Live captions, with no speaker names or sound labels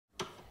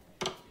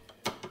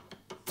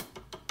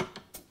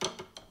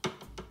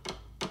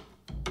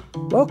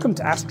Welcome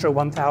to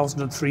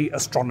Jan2024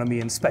 Astronomy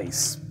in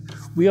Space.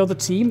 We are the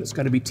team that's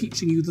going to be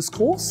teaching you this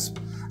course,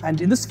 and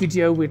in this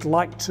video we'd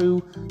like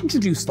to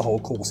introduce the whole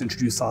course,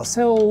 introduce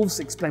ourselves,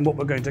 explain what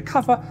we're going to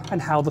cover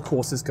and how the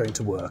course is going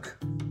to work.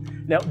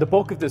 Now, the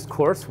bulk of this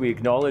course, we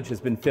acknowledge,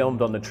 has been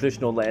filmed on the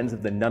traditional lands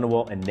of the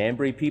Ngunnawal and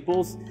Ngambri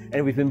peoples,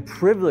 and we've been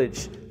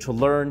privileged to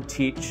learn,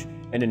 teach,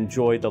 and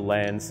enjoy the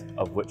lands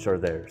of which are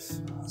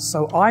theirs.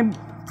 So I'm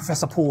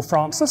Professor Paul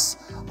Francis.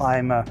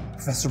 I'm a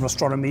Professor of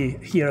Astronomy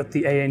here at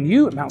the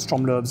ANU at Mount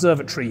Stromlo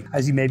Observatory.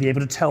 As you may be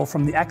able to tell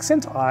from the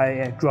accent,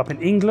 I grew up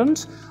in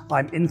England.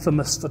 I'm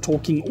infamous for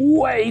talking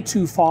way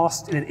too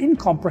fast in an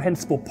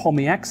incomprehensible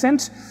Pommy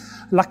accent.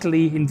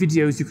 Luckily, in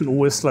videos you can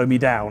always slow me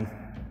down.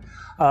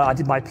 I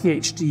did my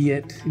PhD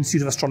at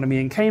Institute of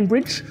Astronomy in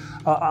Cambridge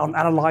on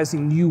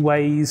analysing new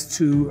ways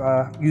to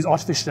use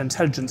artificial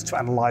intelligence to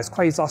analyse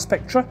quasar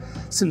spectra.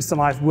 Since then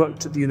I've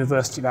worked at the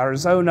University of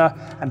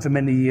Arizona and for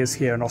many years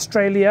here in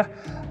Australia.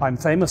 I'm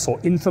famous, or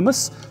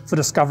infamous, for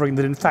discovering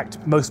that in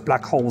fact most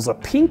black holes are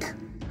pink.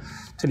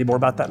 Tell you more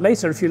about that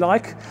later if you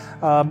like.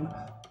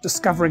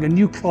 Discovering a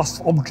new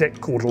class of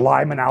object called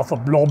Lyman alpha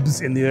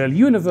blobs in the early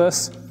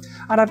universe.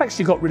 And I've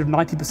actually got rid of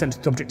 90%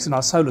 of the objects in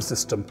our solar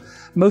system.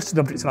 Most of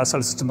the objects in our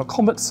solar system are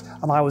comets,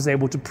 and I was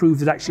able to prove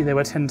that actually there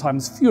were 10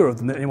 times fewer of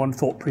them than anyone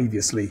thought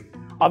previously.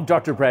 I'm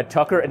Dr. Brad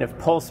Tucker, and if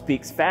Paul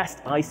speaks fast,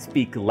 I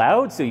speak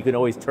loud, so you can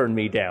always turn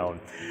me down.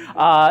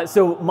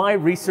 So my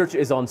research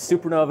is on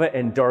supernova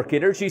and dark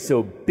energy,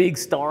 so big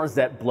stars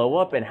that blow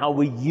up, and how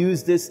we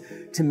use this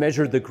to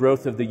measure the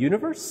growth of the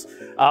universe.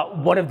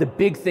 One of the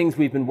big things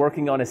we've been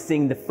working on is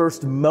seeing the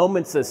first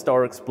moments a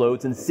star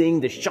explodes and seeing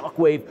the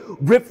shockwave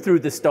rip through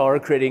the star,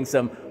 creating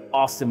some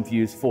awesome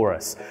views for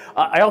us.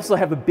 I also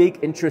have a big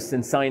interest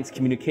in science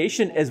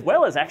communication, as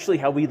well as actually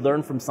how we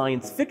learn from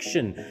science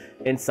fiction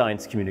in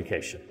science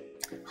communication.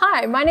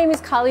 Hi, my name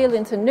is Kalia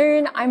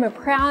Linton-Noon. I'm a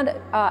proud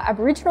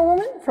Aboriginal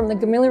woman from the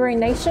Gamilaroi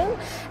Nation,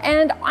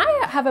 and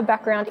I have a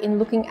background in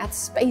looking at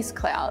space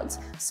clouds,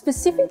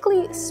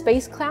 specifically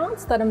space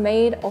clouds that are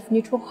made of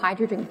neutral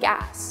hydrogen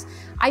gas.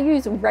 I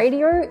use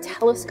radio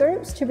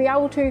telescopes to be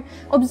able to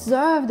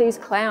observe these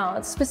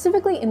clouds,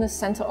 specifically in the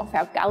centre of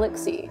our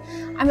galaxy.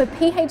 I'm a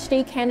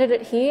PhD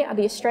candidate here at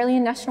the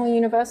Australian National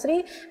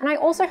University, and I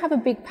also have a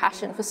big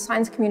passion for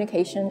science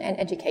communication and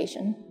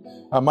education.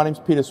 My name's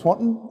Peter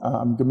Swanton.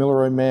 I'm a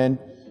Gamilaroi man,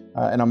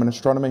 and I'm an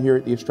astronomer here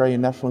at the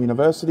Australian National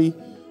University.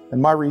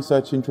 And my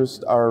research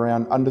interests are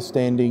around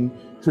understanding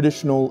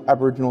traditional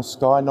Aboriginal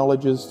sky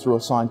knowledges through a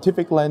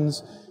scientific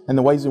lens, and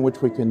the ways in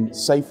which we can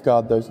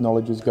safeguard those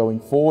knowledges going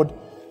forward.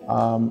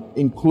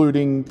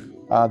 Including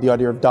the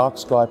idea of dark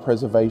sky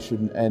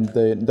preservation and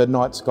the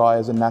night sky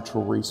as a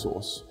natural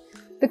resource.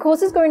 The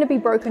course is going to be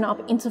broken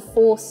up into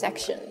 4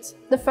 sections,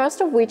 the first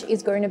of which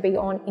is going to be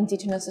on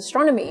Indigenous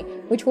astronomy,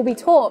 which will be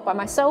taught by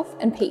myself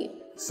and Pete.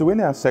 So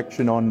in our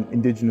section on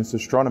Indigenous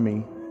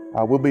astronomy,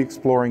 we'll be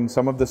exploring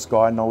some of the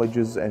sky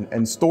knowledges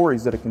and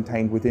stories that are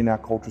contained within our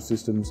culture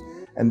systems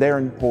and their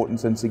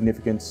importance and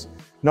significance,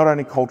 not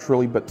only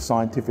culturally but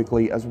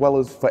scientifically, as well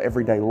as for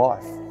everyday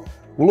life.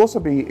 We'll also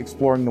be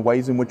exploring the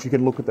ways in which you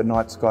can look at the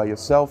night sky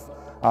yourself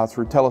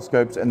through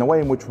telescopes, and the way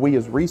in which we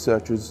as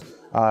researchers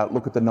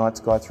look at the night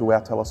sky through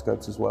our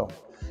telescopes as well.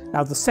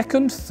 Now the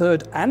second,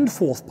 third and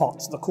fourth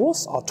parts of the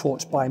course are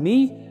taught by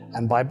me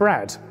and by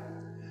Brad.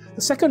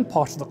 The second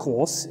part of the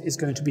course is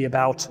going to be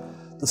about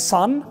the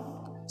sun,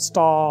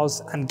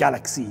 stars and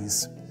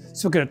galaxies.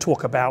 So we're going to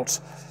talk about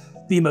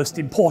the most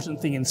important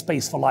thing in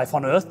space for life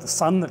on Earth, the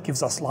sun that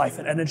gives us life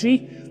and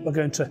energy. We're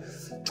going to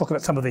talk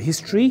about some of the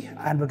history,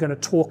 and we're going to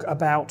talk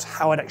about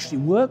how it actually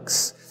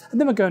works. And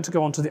then we're going to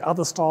go on to the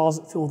other stars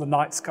that fill the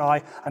night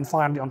sky, and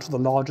finally onto the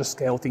larger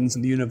scale things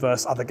in the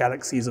universe, other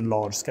galaxies and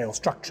large scale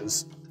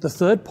structures. The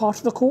third part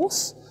of the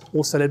course,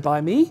 also led by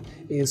me,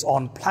 is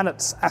on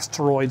planets,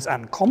 asteroids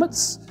and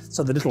comets,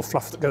 so the little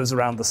fluff that goes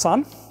around the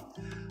sun.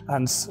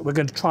 And we're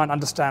going to try and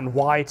understand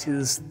why it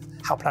is,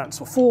 how planets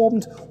were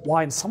formed,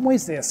 why in some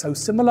ways they are so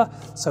similar,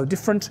 so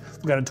different.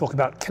 We're going to talk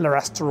about killer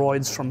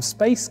asteroids from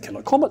space,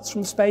 killer comets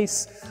from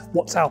space,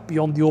 what's out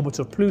beyond the orbit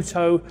of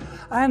Pluto,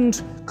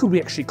 and could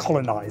we actually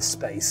colonize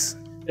space?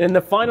 In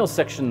the final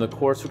section of the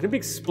course, we're going to be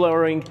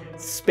exploring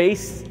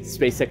space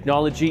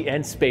technology,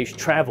 and space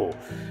travel.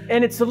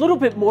 And it's a little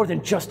bit more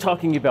than just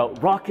talking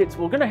about rockets.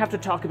 We're going to have to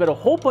talk about a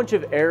whole bunch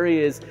of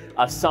areas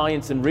of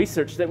science and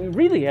research that we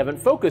really haven't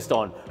focused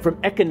on, from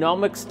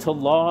economics to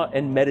law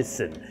and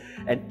medicine,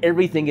 and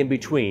everything in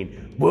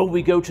between. Will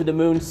we go to the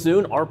moon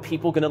soon? Are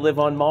people going to live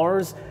on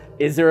Mars?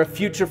 Is there a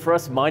future for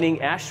us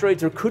mining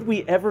asteroids, or could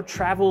we ever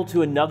travel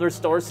to another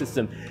star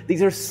system?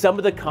 These are some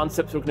of the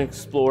concepts we're going to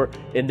explore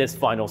in this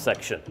final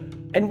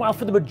section. And while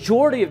for the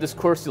majority of this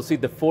course you'll see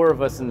the 4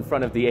 of us in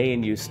front of the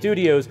ANU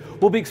studios,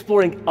 we'll be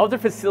exploring other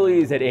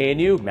facilities at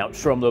ANU, Mount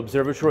Stromlo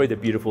Observatory, the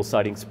beautiful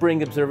Siding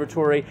Spring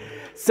Observatory,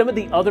 some of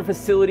the other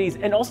facilities,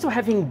 and also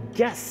having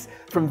guests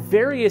from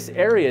various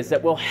areas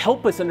that will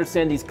help us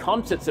understand these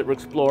concepts that we're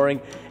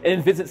exploring,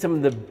 and visit some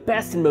of the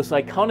best and most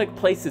iconic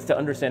places to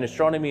understand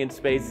astronomy and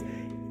space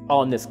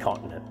on this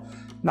continent.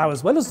 Now,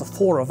 as well as the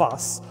four of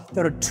us,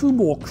 there are two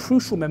more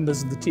crucial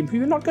members of the team who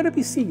you're not going to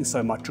be seeing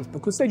so much of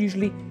because they're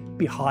usually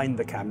behind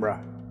the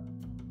camera.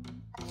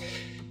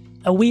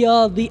 We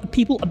are the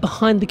people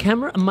behind the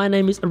camera. My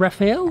name is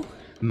Raphael.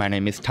 My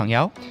name is Tang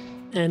Yao.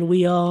 And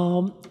we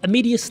are a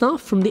media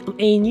staff from the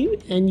ANU,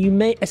 and you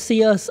may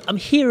see us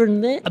here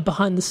and there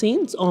behind the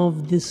scenes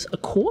of this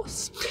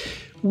course.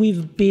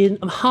 We've been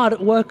hard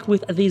at work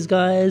with these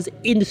guys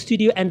in the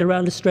studio and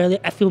around Australia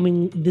at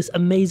filming this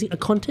amazing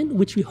content,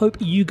 which we hope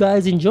you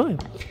guys enjoy.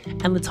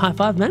 And let's high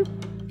five, man.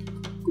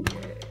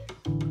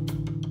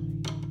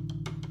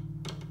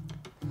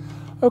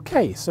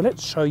 Okay, so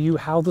let's show you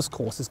how this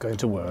course is going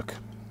to work.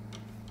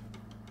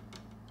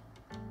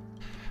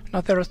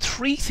 Now, there are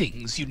three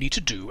things you need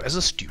to do as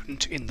a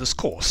student in this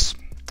course.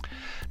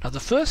 Now,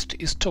 the first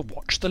is to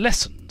watch the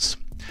lessons.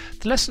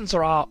 The lessons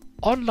are our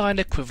online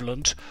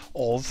equivalent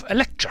of a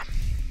lecture.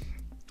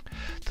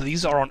 So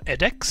these are on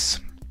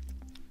edX.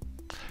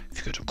 If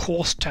you go to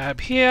Course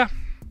tab here,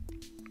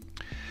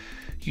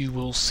 you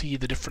will see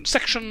the different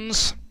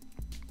sections,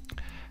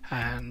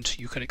 and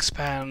you can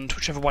expand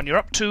whichever one you're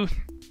up to.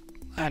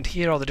 And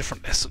here are the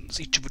different lessons,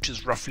 each of which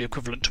is roughly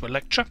equivalent to a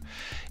lecture.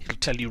 It'll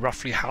tell you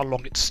roughly how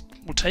long it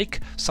will take.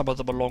 Some of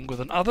them are longer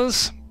than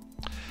others.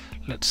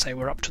 Let's say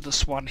we're up to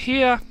this one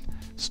here,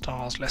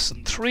 STARS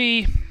Lesson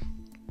 3.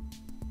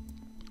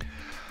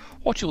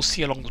 What you'll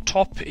see along the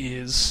top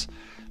is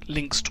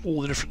links to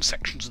all the different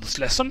sections of this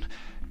lesson.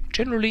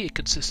 Generally, it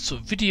consists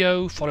of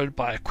video, followed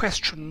by a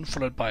question,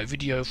 followed by a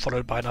video,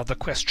 followed by another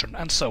question,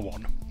 and so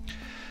on.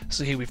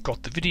 So here we've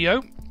got the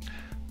video.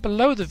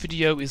 Below the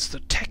video is the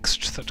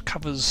text that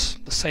covers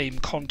the same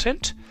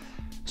content,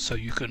 so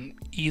you can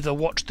either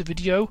watch the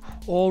video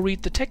or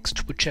read the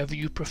text, whichever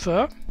you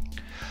prefer.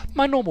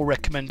 My normal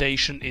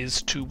recommendation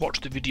is to watch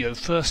the video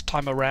first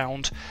time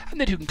around, and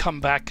then you can come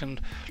back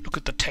and look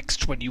at the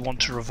text when you want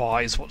to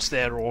revise what's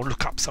there or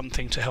look up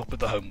something to help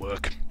with the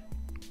homework.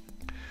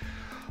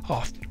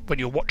 When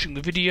you're watching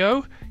the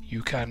video,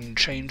 you can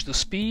change the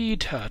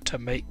speed to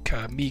make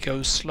me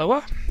go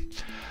slower.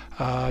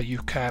 You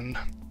can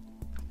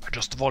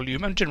adjust the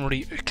volume, and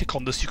generally click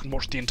on this, you can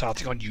watch the entire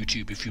thing on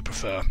YouTube if you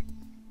prefer.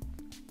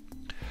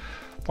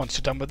 Once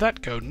you're done with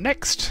that, go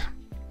next,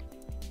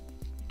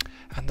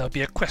 and there'll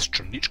be a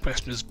question. Each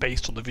question is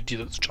based on the video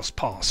that's just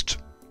passed.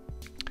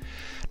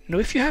 Now,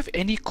 if you have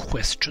any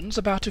questions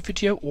about a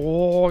video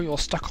or you're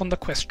stuck on the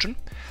question,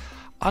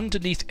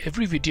 underneath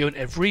every video and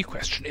every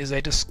question is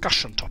a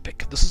discussion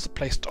topic. This is a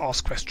place to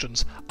ask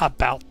questions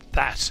about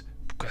that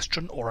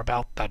question or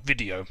about that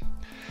video.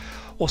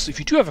 Also, if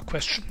you do have a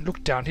question,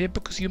 look down here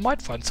because you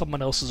might find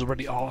someone else has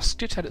already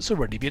asked it and it's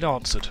already been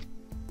answered.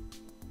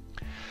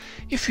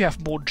 If you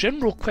have more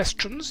general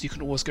questions, you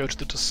can always go to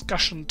the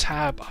discussion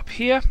tab up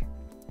here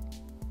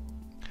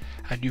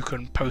and you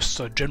can post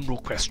a general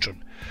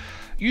question.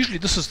 Usually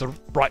this is the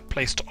right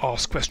place to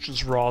ask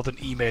questions rather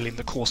than emailing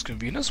the course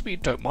conveners. We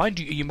don't mind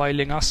you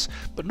emailing us,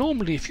 but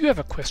normally if you have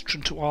a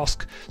question to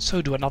ask,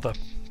 so do another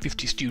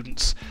 50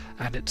 students,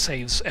 and it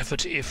saves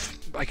effort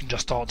if I can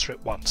just answer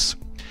it once.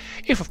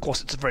 If, of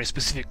course, it's a very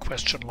specific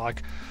question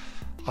like,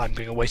 I'm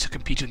going away to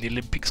compete in the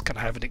Olympics, can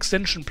I have an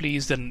extension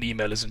please, then an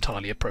email is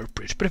entirely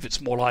appropriate. But if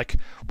it's more like,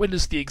 when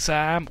is the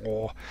exam,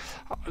 or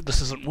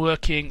this isn't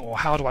working, or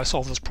how do I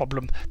solve this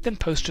problem, then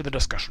post to the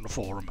discussion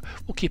forum.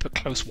 We'll keep a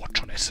close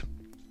watch on it.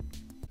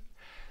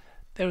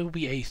 There will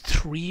be a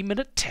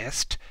 3-minute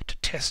test to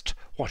test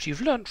what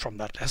you've learnt from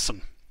that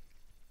lesson.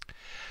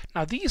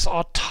 Now, these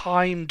are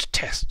timed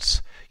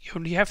tests. You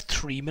only have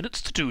 3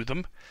 minutes to do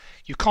them.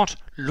 You can't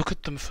look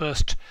at them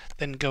first,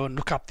 then go and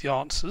look up the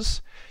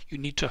answers. You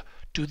need to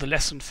do the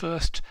lesson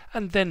first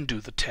and then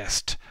do the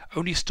test.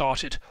 Only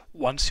start it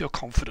once you're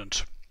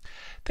confident.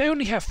 They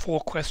only have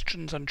 4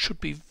 questions and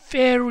should be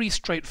very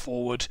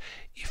straightforward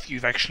if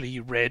you've actually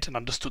read and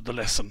understood the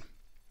lesson.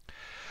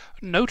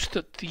 Note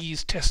that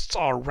these tests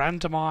are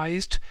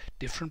randomized.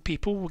 Different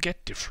people will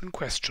get different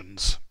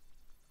questions.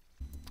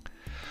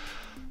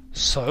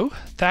 So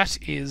that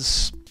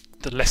is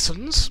the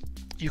lessons.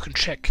 You can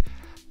check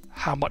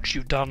how much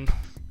you've done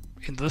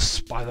in this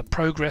by the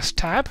Progress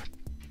tab.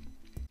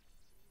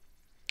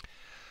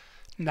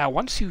 Now,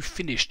 once you've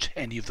finished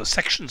any of the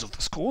sections of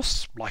this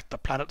course, like the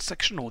Planet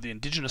section or the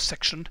Indigenous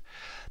section,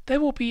 there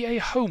will be a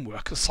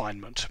homework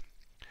assignment.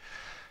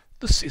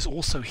 This is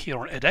also here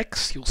on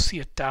edX. You'll see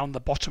it down the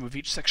bottom of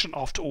each section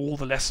after all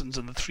the lessons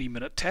and the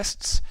 3-minute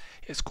tests.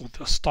 It's called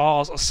the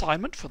STARS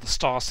assignment for the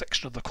STARS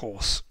section of the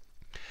course.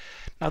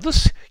 Now,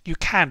 this you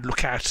can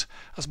look at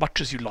as much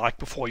as you like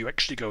before you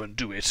actually go and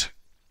do it.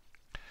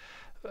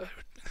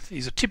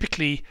 These are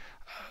typically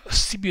a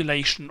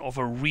simulation of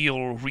a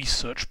real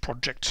research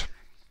project.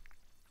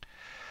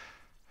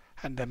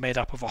 And they're made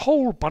up of a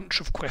whole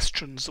bunch of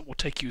questions that will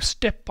take you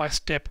step by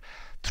step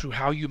through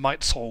how you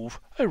might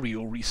solve a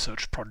real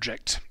research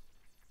project.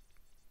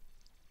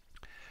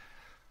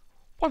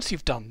 Once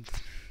you've done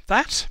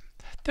that,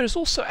 there is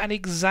also an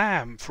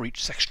exam for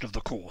each section of the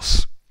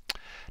course.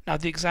 Now,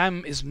 the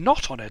exam is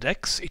not on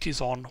edX, it is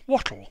on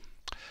Wattle.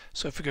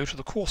 So if we go to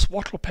the course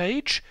Wattle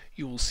page,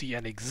 you will see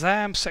an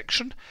exam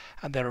section,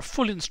 and there are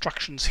full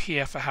instructions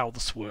here for how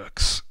this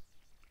works.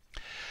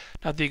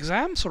 Now the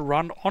exams are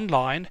run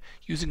online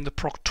using the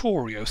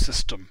Proctorio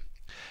system.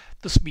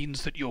 This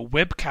means that your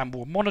webcam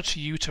will monitor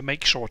you to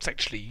make sure it's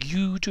actually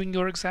you doing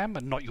your exam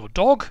and not your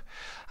dog,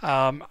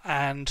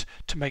 and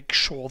to make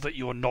sure that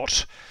you're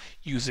not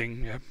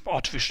using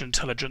artificial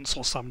intelligence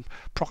or some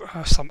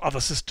other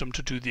system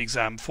to do the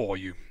exam for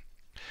you.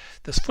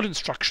 There's full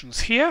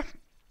instructions here.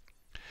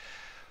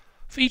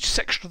 For each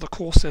section of the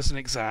course there's an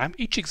exam.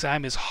 Each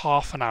exam is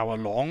half an hour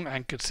long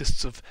and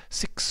consists of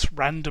 6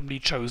 randomly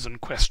chosen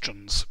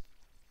questions.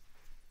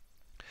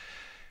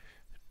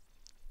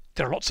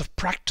 There are lots of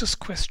practice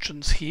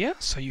questions here,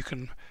 so you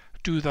can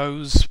do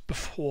those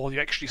before you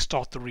actually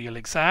start the real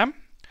exam.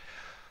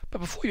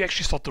 But before you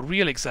actually start the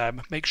real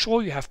exam, make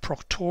sure you have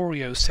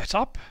Proctorio set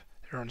up.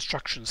 There are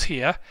instructions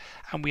here,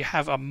 and we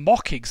have a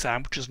mock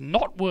exam which is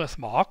not worth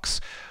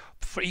marks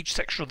for each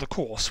section of the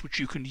course, which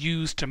you can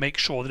use to make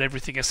sure that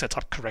everything is set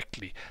up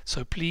correctly.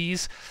 So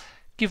please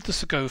give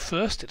this a go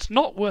first. It's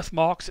not worth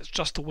marks, it's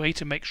just a way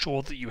to make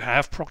sure that you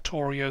have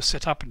Proctorio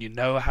set up and you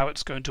know how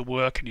it's going to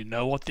work and you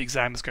know what the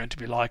exam is going to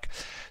be like.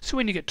 So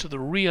when you get to the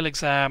real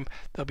exam,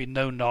 there'll be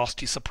no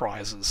nasty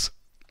surprises.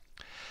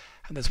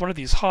 And there's one of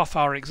these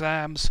half-hour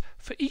exams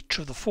for each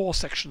of the 4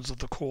 sections of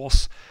the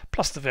course,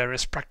 plus the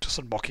various practice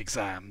and mock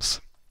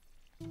exams.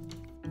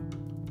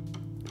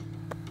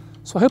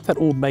 So I hope that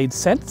all made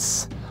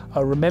sense.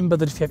 Remember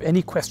that if you have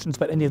any questions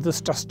about any of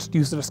this, just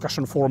use the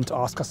discussion forum to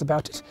ask us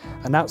about it.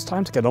 And now it's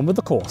time to get on with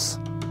the course.